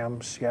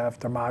thermograms, you have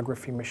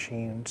thermography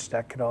machines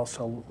that could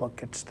also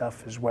look at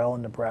stuff as well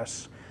in the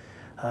breasts.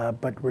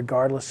 But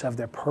regardless of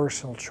their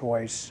personal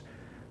choice,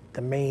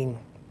 the main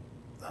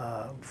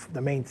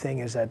thing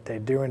is that they're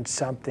doing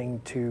something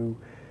to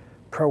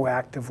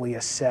proactively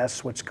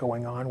assess what's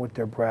going on with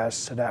their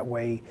breasts, so that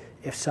way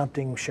if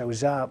something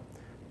shows up,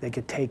 they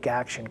could take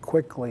action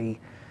quickly,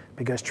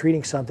 because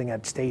treating something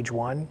at stage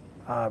 1,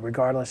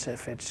 regardless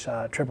if it's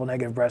triple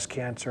negative breast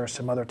cancer or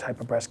some other type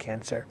of breast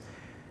cancer,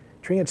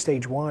 treating at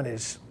stage 1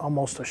 is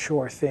almost a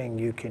sure thing.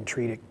 You can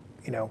treat it,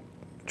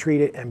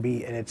 and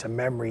it's a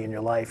memory in your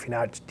life. You're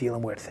not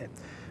dealing with it.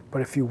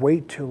 But if you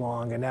wait too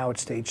long and now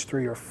it's stage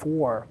 3 or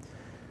 4,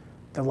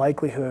 the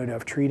likelihood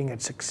of treating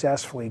it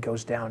successfully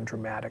goes down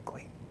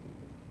dramatically.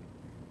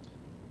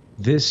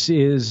 This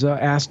is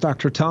Ask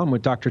Dr. Tom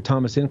with Dr.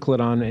 Thomas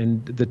Incledon,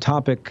 and the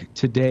topic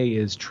today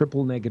is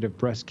triple-negative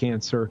breast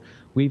cancer.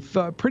 We've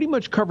pretty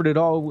much covered it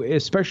all,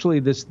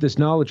 especially this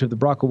knowledge of the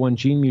BRCA1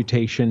 gene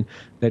mutation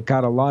that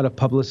got a lot of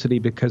publicity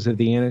because of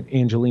the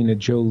Angelina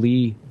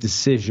Jolie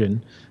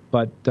decision,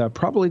 but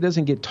probably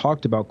doesn't get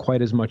talked about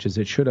quite as much as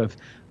it should have.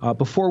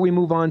 Before we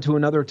move on to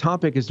another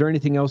topic, is there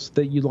anything else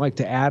that you'd like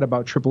to add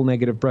about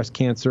triple-negative breast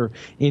cancer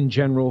in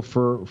general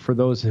for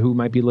those who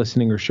might be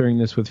listening or sharing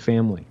this with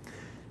family?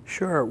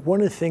 Sure.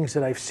 One of the things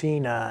that I've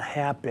seen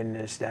happen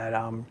is that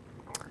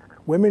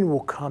women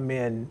will come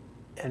in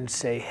and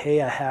say,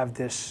 hey, I have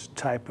this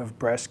type of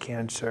breast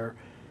cancer,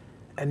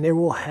 and they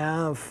will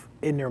have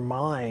in their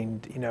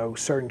mind,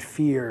 certain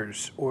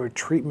fears or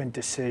treatment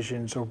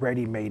decisions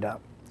already made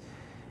up.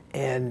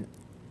 And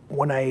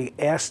when I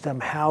ask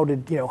them how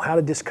did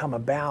this come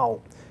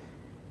about,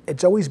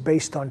 it's always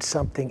based on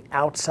something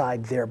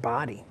outside their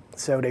body.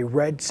 So they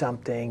read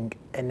something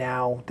and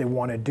now they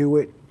want to do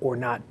it or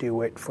not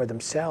do it for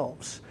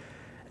themselves.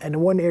 And the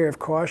one area of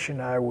caution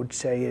I would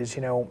say is,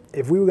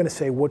 if we were going to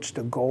say what's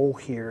the goal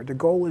here, the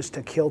goal is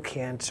to kill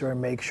cancer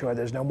and make sure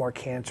there's no more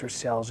cancer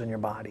cells in your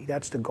body.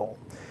 That's the goal.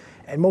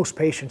 And most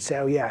patients say,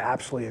 oh yeah, I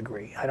absolutely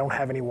agree. I don't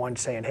have anyone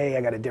saying, hey,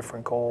 I got a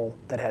different goal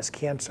that has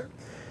cancer.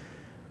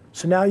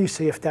 So now you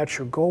say, if that's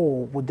your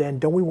goal, well then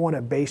don't we want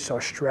to base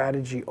our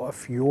strategy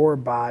off your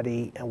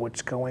body and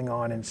what's going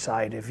on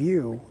inside of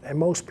you? And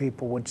most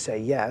people would say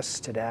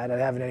yes to that. I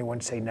haven't anyone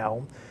say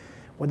no.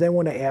 Well, then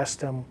when I ask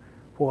them,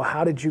 well,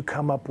 how did you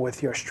come up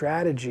with your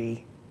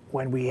strategy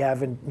when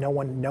no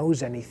one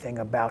knows anything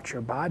about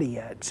your body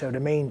yet? So the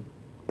main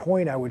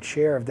point I would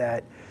share of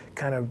that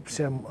kind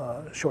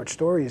of short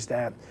story is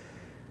that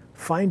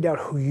find out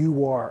who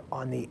you are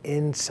on the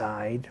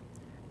inside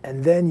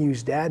and then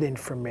use that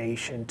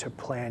information to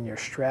plan your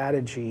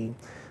strategy.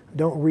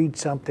 Don't read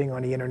something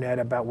on the internet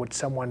about what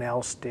someone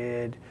else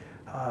did,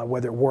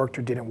 whether it worked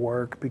or didn't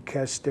work,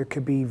 because there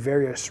could be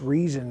various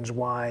reasons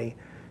why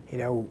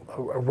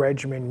a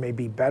regimen may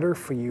be better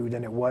for you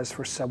than it was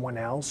for someone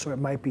else, or it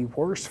might be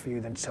worse for you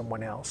than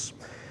someone else.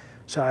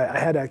 So I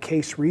had a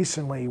case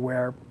recently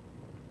where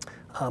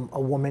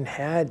a woman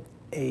had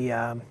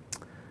a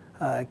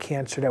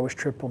cancer that was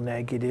triple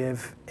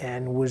negative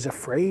and was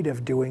afraid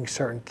of doing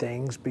certain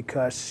things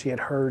because she had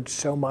heard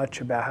so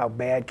much about how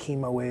bad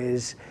chemo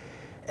is,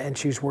 and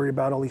she was worried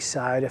about all these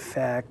side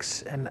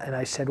effects. And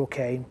I said,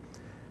 okay,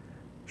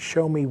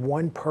 show me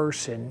one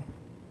person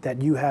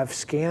that you have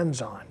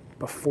scans on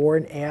before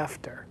and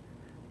after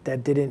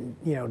that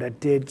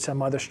did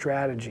some other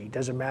strategy.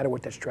 Doesn't matter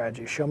what that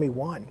strategy is, show me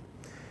one.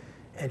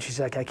 And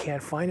she's like, I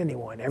can't find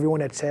anyone.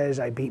 Everyone that says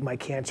I beat my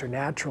cancer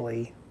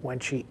naturally, when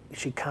she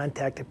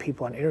contacted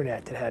people on the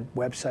internet that had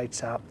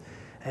websites up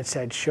and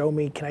said, show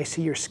me, can I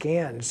see your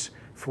scans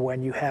for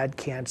when you had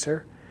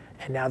cancer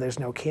and now there's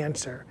no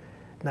cancer?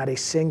 Not a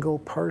single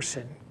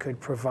person could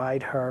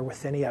provide her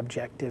with any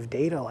objective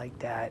data like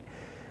that.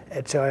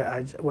 And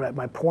so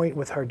my point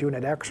with her doing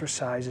that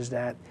exercise is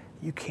that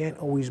you can't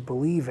always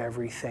believe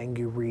everything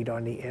you read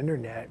on the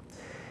internet.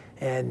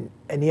 And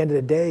at the end of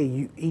the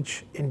day,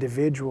 each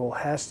individual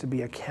has to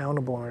be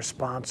accountable and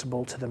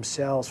responsible to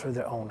themselves for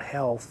their own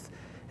health.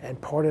 And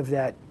part of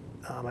that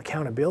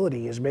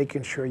accountability is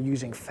making sure you're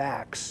using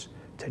facts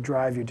to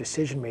drive your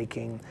decision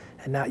making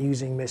and not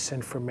using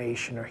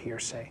misinformation or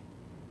hearsay.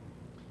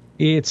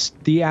 It's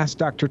the Ask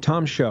Dr.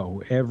 Tom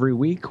show. Every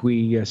week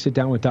we sit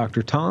down with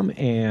Dr. Tom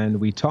and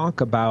we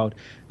talk about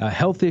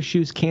health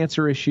issues,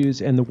 cancer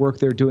issues, and the work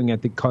they're doing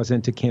at the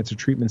Causenta Cancer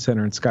Treatment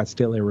Center in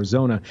Scottsdale,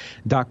 Arizona.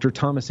 Dr.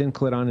 Thomas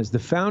Incledon is the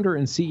founder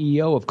and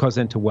CEO of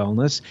Causenta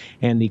Wellness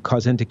and the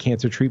Causenta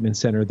Cancer Treatment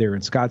Center there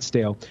in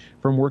Scottsdale.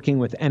 From working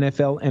with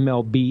NFL,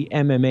 MLB,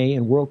 MMA,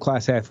 and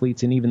world-class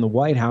athletes, and even the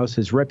White House,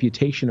 his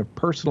reputation of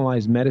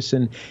personalized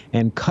medicine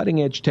and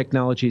cutting-edge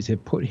technologies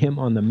have put him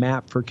on the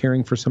map for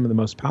caring for some of the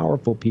most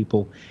powerful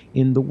people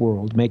in the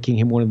world, making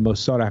him one of the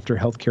most sought-after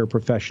healthcare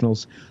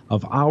professionals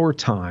of our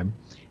time.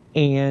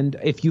 And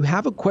if you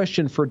have a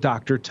question for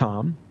Dr.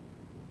 Tom,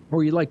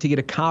 or you'd like to get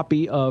a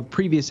copy of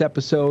previous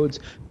episodes,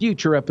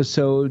 future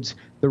episodes,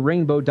 the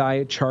Rainbow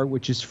Diet Chart,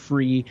 which is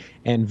free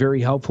and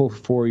very helpful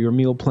for your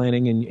meal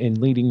planning and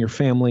leading your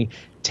family,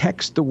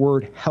 text the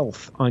word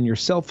health on your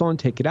cell phone.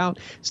 Take it out.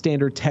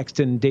 Standard text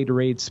and data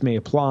rates may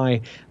apply.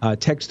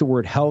 Text the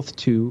word health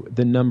to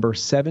the number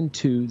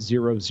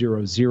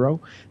 72000.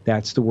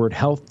 That's the word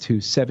health to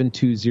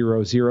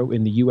 72000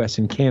 in the U.S.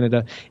 and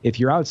Canada.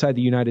 If you're outside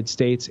the United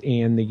States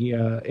and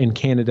in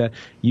Canada,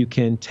 you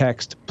can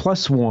text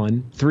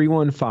 +1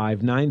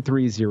 315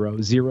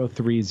 930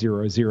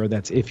 0300.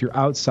 That's if you're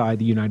outside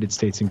the United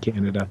States and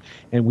Canada.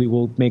 And we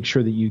will make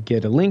sure that you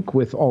get a link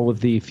with all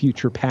of the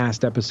future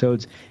past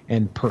episodes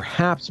and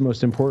perhaps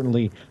most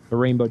importantly, the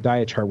Rainbow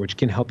Diet Chart, which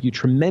can help you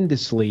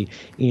tremendously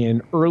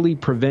in early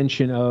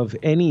prevention of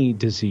any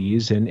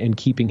disease and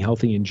keeping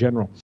healthy in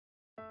general.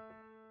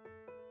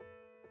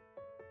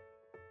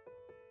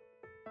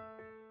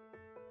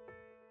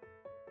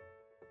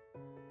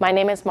 My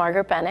name is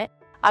Margaret Bennett.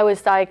 I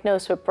was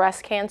diagnosed with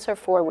breast cancer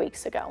 4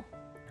 weeks ago.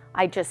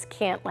 I just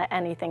can't let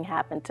anything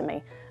happen to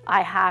me.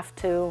 I have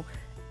to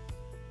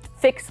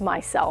fix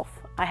myself.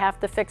 I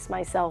have to fix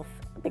myself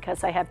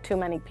because I have too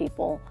many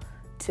people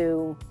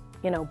to,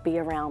 be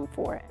around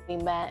for it. We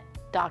met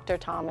Dr.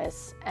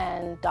 Thomas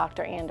and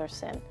Dr.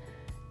 Anderson,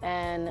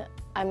 and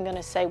I'm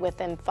gonna say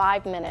within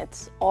 5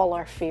 minutes, all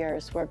our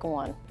fears were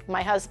gone.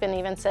 My husband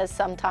even says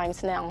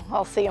sometimes now,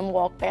 I'll see him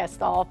walk past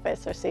the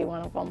office or see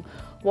one of them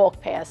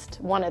walk past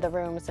one of the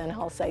rooms and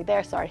he'll say,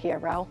 there's our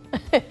hero.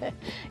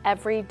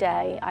 Every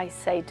day I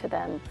say to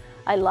them,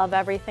 I love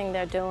everything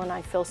they're doing.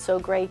 I feel so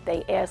great.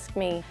 They ask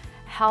me,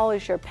 how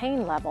is your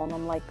pain level? And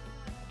I'm like,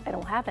 I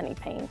don't have any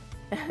pain.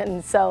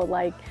 And so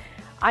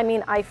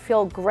I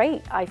feel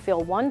great, I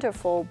feel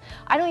wonderful.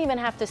 I don't even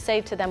have to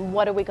say to them,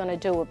 what are we gonna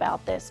do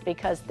about this?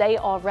 Because they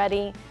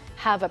already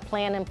have a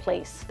plan in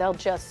place. They'll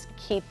just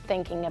keep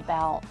thinking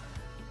about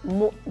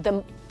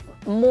the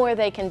more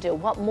they can do.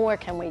 What more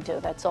can we do?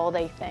 That's all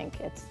they think.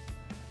 It's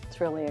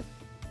really a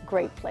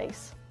great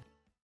place.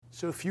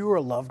 So if you or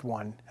a loved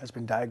one has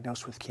been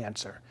diagnosed with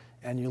cancer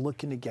and you're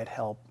looking to get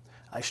help,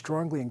 I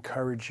strongly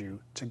encourage you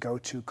to go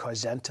to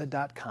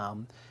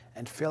Causenta.com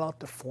and fill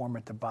out the form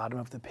at the bottom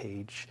of the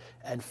page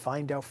and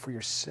find out for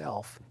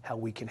yourself how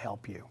we can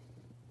help you.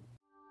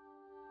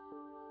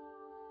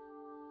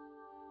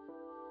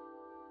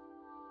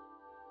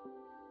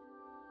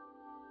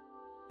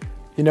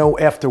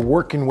 After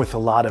working with a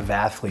lot of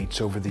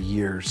athletes over the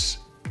years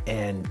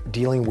and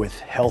dealing with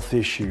health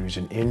issues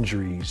and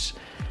injuries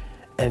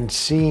and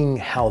seeing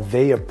how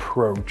they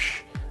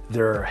approach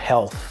their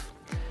health,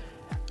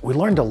 we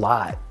learned a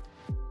lot.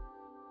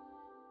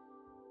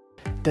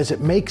 Does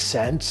it make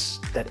sense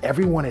that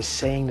everyone is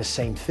saying the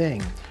same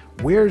thing?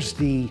 Where's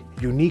the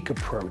unique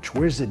approach?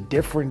 Where's the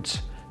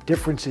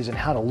differences in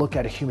how to look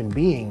at a human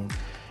being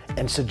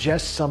and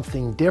suggest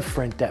something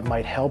different that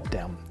might help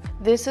them?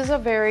 This is a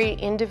very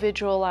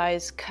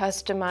individualized,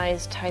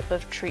 customized type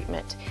of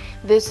treatment.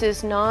 This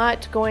is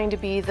not going to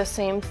be the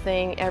same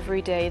thing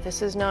every day.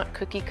 This is not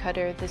cookie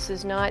cutter. This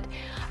is not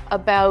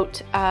about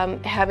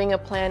having a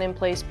plan in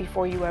place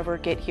before you ever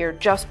get here,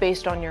 just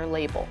based on your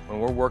label.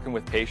 When we're working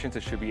with patients,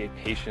 it should be a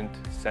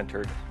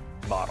patient-centered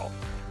model.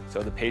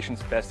 So the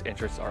patient's best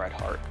interests are at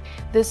heart.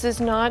 This is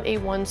not a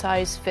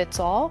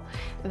one-size-fits-all.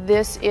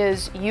 This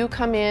is, you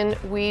come in,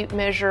 we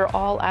measure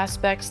all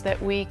aspects that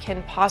we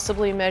can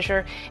possibly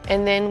measure,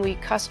 and then we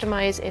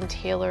customize and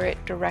tailor it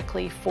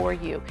directly for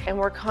you. And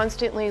we're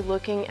constantly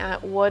looking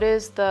at what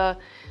is the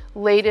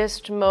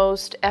latest,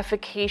 most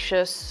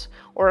efficacious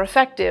or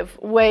effective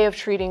way of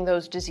treating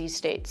those disease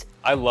states.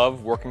 I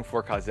love working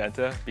for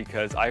Causenta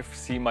because I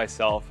see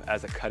myself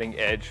as a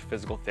cutting-edge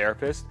physical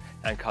therapist,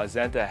 and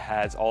Causenta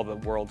has all the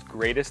world's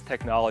greatest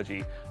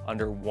technology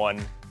under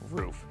one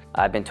roof.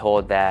 I've been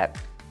told that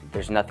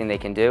there's nothing they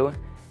can do,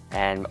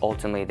 and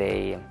ultimately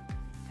they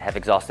have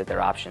exhausted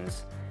their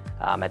options.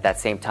 At that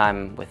same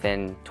time,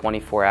 within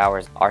 24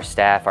 hours, our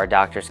staff, our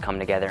doctors come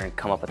together and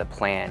come up with a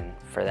plan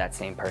for that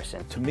same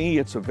person. To me,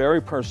 it's a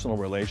very personal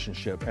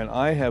relationship, and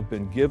I have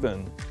been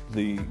given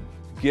the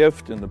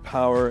gift and the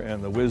power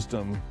and the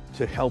wisdom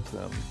to help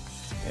them,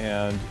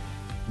 and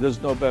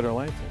there's no better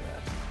life than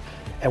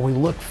that. And we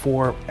look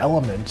for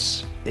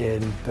elements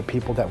in the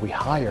people that we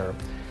hire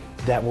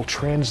that will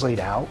translate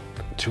out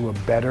to a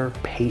better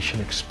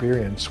patient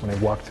experience when they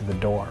walk through the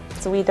door.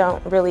 So we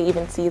don't really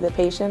even see the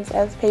patients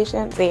as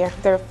patients,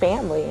 they're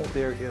family.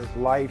 There is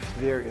life,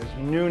 there is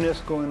newness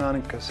going on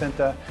in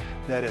Causenta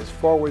that is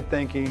forward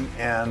thinking,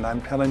 and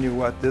I'm telling you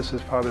what, this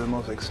is probably the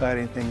most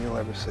exciting thing you'll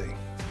ever see.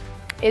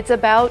 It's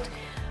about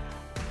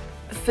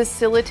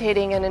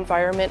facilitating an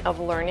environment of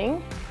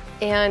learning,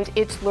 and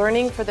it's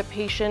learning for the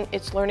patient,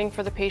 it's learning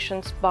for the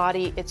patient's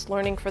body, it's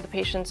learning for the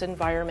patient's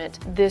environment.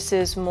 This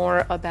is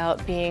more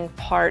about being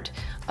part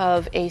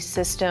of a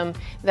system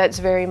that's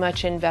very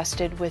much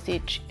invested with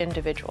each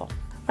individual.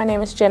 My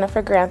name is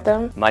Jennifer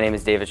Grantham. My name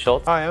is David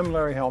Schultz. Hi, I'm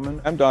Larry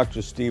Hellman. I'm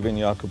Dr. Stephen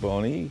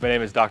Jacoboni. My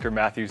name is Dr.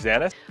 Matthew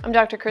Zanis. I'm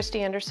Dr.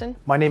 Christy Anderson.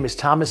 My name is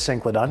Thomas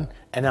Sinkledon,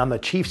 and I'm the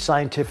Chief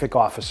Scientific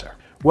Officer.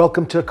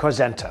 Welcome to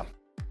Causenta.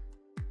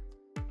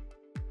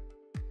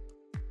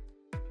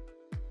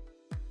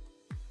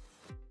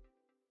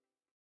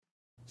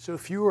 So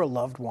if you or a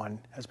loved one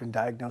has been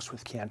diagnosed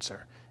with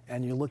cancer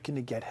and you're looking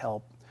to get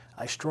help,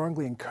 I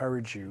strongly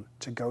encourage you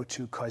to go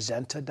to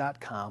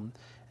Causenta.com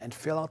and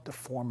fill out the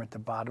form at the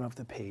bottom of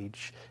the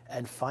page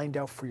and find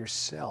out for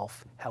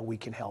yourself how we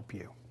can help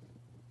you.